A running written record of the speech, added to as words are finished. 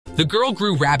The girl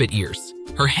grew rabbit ears.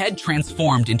 Her head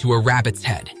transformed into a rabbit's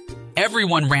head.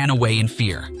 Everyone ran away in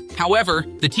fear. However,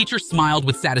 the teacher smiled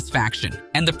with satisfaction,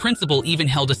 and the principal even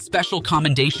held a special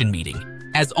commendation meeting,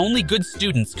 as only good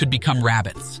students could become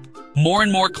rabbits. More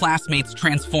and more classmates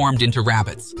transformed into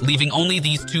rabbits, leaving only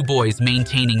these two boys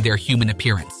maintaining their human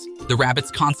appearance. The rabbits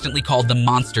constantly called them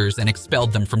monsters and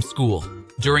expelled them from school.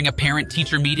 During a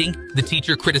parent-teacher meeting, the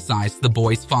teacher criticized the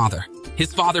boy's father.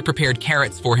 His father prepared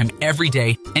carrots for him every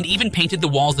day and even painted the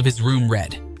walls of his room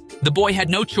red. The boy had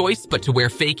no choice but to wear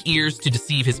fake ears to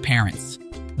deceive his parents.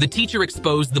 The teacher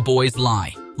exposed the boy's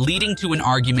lie, leading to an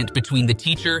argument between the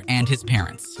teacher and his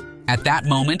parents. At that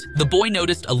moment, the boy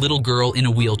noticed a little girl in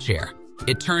a wheelchair.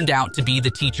 It turned out to be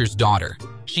the teacher's daughter.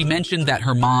 She mentioned that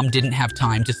her mom didn't have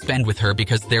time to spend with her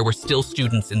because there were still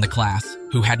students in the class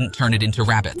who hadn't turned it into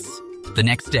rabbits. The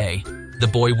next day, the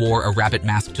boy wore a rabbit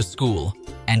mask to school,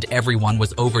 and everyone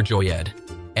was overjoyed.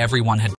 Everyone had